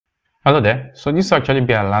Hello there. So this will actually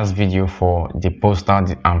be our last video for the poster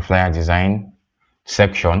and flyer design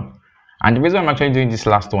section. And the reason I'm actually doing this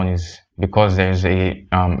last one is because there's an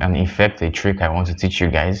effect, a trick I want to teach you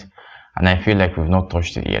guys, and I feel like we've not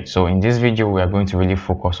touched it yet. So in this video, we are going to really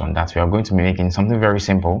focus on that. We are going to be making something very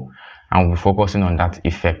simple, and we'll be focusing on that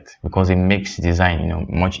effect because it makes design,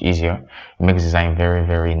 much easier. It makes design very,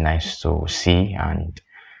 very nice to see, and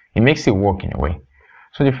it makes it work in a way.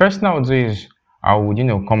 So the first thing I'll do is I would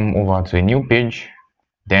come over to a new page,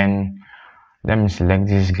 then let me select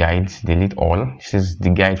this guide, delete all. This is the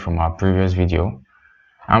guide from our previous video,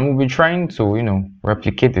 and we'll be trying to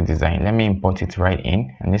replicate the design. Let me import it right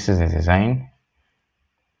in, and this is the design.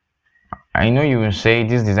 I know you will say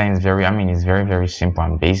this design is it's very, very simple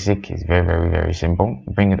and basic. It's very, very, very simple.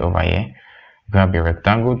 Bring it over here, grab your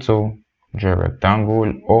rectangle tool, draw a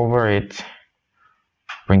rectangle over it.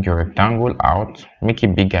 Bring your rectangle out, make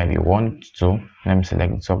it bigger if you want to. Let me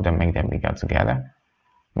select the two of them, make them bigger together,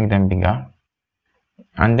 make them bigger.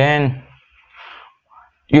 And then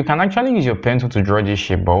you can actually use your pencil to draw this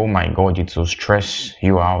shape, but oh my god, it will stress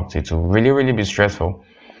you out. It will really, really be stressful.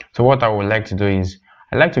 So what I would like to do is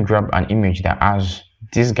I like to grab an image that has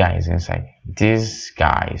these guys inside, these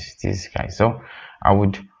guys. So I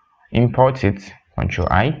would import it, Control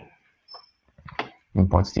I,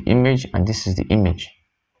 import the image, and this is the image.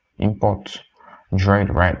 Import, draw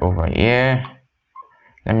it right over here.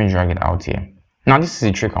 Let me drag it out here. Now this is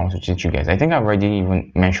a trick I want to teach you guys. I think I've already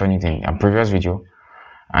even mentioned it in a previous video,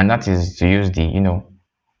 and that is to use the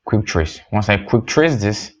quick trace. Once I quick trace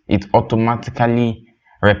this, it automatically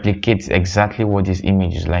replicates exactly what this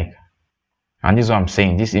image is like. And this is what I'm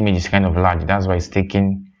saying, this image is kind of large, that's why it's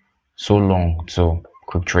taking so long to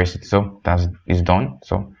quick trace it. So that is done.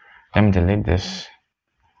 So let me delete this,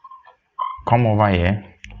 come over here,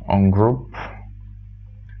 ungroup,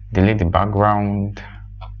 delete the background,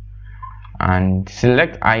 and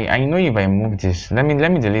select I know if I move this, let me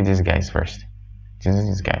delete these guys first.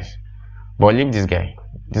 These guys, but leave this guy.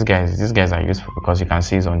 These guys are useful because you can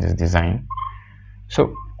see it's on this design.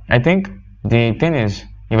 So I think the thing is,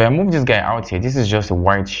 if I move this guy out here, this is just a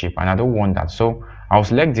white shape and I don't want that. So I'll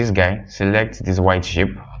select this guy, select this white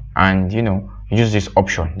shape, and use this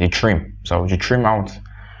option, the trim. So you trim out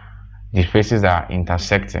the faces that are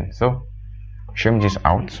intersecting. So trim this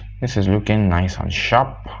out. This is looking nice and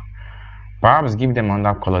sharp. Perhaps give them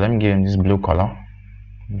another color. Let me give them this blue color.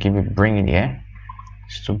 Bring it here.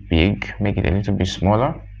 It's too big. Make it a little bit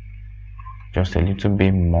smaller. Just a little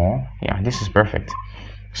bit more. Yeah, this is perfect.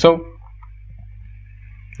 So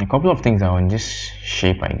a couple of things are on this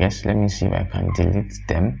shape, I guess. Let me see if I can delete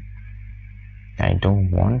them. I don't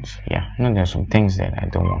want. Yeah, no, there's some things that I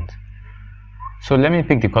don't want. So let me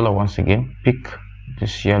pick the color once again. Pick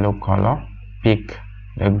this yellow color. Pick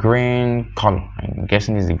the green color. I'm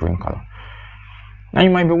guessing this is the green color. Now you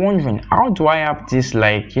might be wondering, how do I have this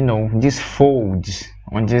these folds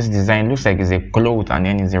on this design? It looks like it's a cloth and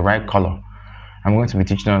then it's the right color. I'm going to be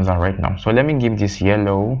teaching us that right now. So let me give this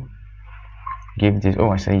yellow. Give this,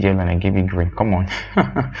 I said yellow and I gave it green. Come on.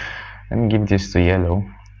 Let me give this to yellow.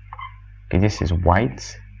 Okay, this is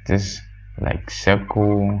white. This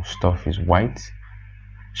circle stuff is white.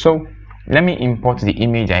 So let me import the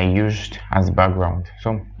image I used as background.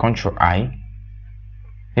 So Control I.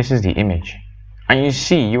 This is the image, and you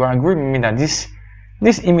see, you agree with me that this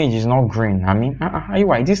image is not green. Are you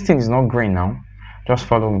right? This thing is not green now. Just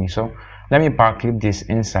follow me. So let me power clip this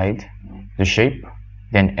inside the shape,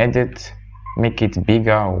 then edit, make it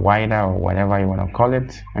bigger or wider or whatever you want to call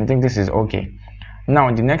it. I think this is okay.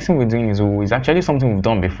 Now the next thing we're doing is actually something we've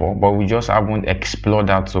done before, but we just haven't explored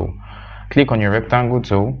that. So click on your rectangle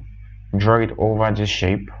tool, draw it over this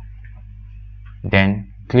shape,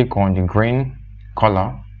 then click on the green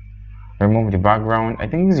color, remove the background. I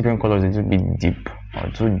think this green color is a little bit deep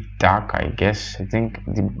or too dark, I guess. I think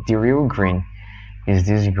the real green is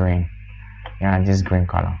this green. Yeah, this green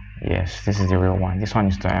color. Yes, this is the real one. This one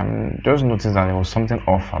is just notice that there was something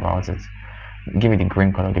off about it. Give it the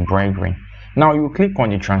green color, the bright green. Now you click on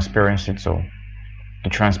the transparency tool. The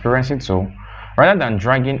transparency tool, rather than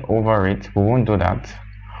dragging over it, we won't do that.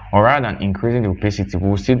 Or rather than increasing the opacity,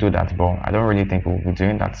 we'll still do that, but I don't really think we'll be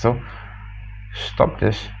doing that. So stop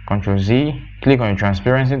this, Ctrl Z, click on the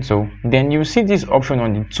transparency tool. Then you see this option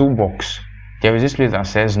on the toolbox. There is this place that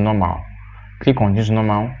says normal. Click on this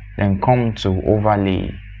normal, then come to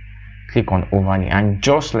overlay. Click on overlay, and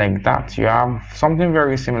just like that, you have something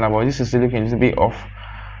very similar, but this is still looking a little bit off.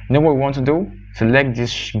 You know what we want to do? Select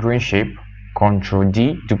this green shape, Ctrl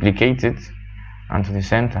D, duplicate it, and to the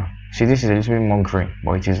center. See, this is a little bit more green,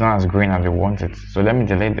 but it is not as green as we want it. So let me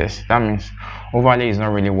delete this. That means overlay is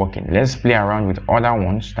not really working. Let's play around with other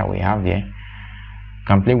ones that we have there.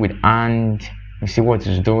 Can play with and you see what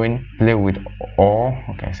it's doing. Play with all.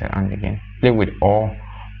 Okay, I said and again. Play with all.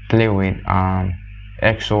 Play with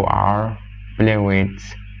XOR. Play with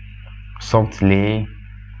soft lay.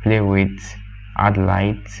 Play with add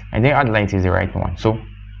light. I think add light is the right one. So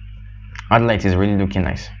add light is really looking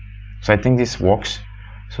nice. So I think this works.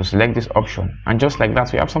 So select this option, and just like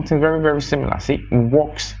that we have something very similar. See, it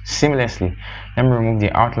works seamlessly. Let me remove the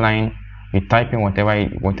outline. You type in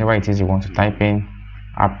whatever it is you want to type in.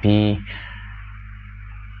 Happy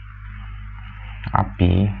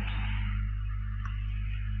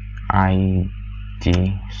ID.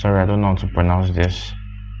 Sorry, I don't know how to pronounce this.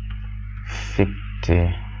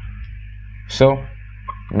 50. So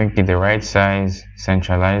make it the right size,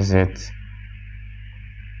 centralize it,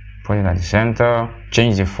 put it at the center,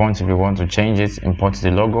 change the font if you want to change it, import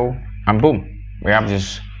the logo, and boom, we have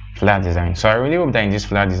this flyer design. So I really hope that in this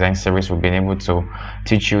flyer design series we've been able to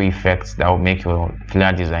teach you effects that will make your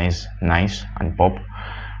flyer designs nice and pop.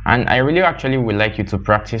 And I really actually would like you to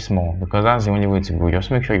practice more, because that's the only way to go.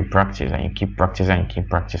 Just make sure you practice and you keep practicing and keep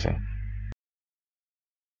practicing.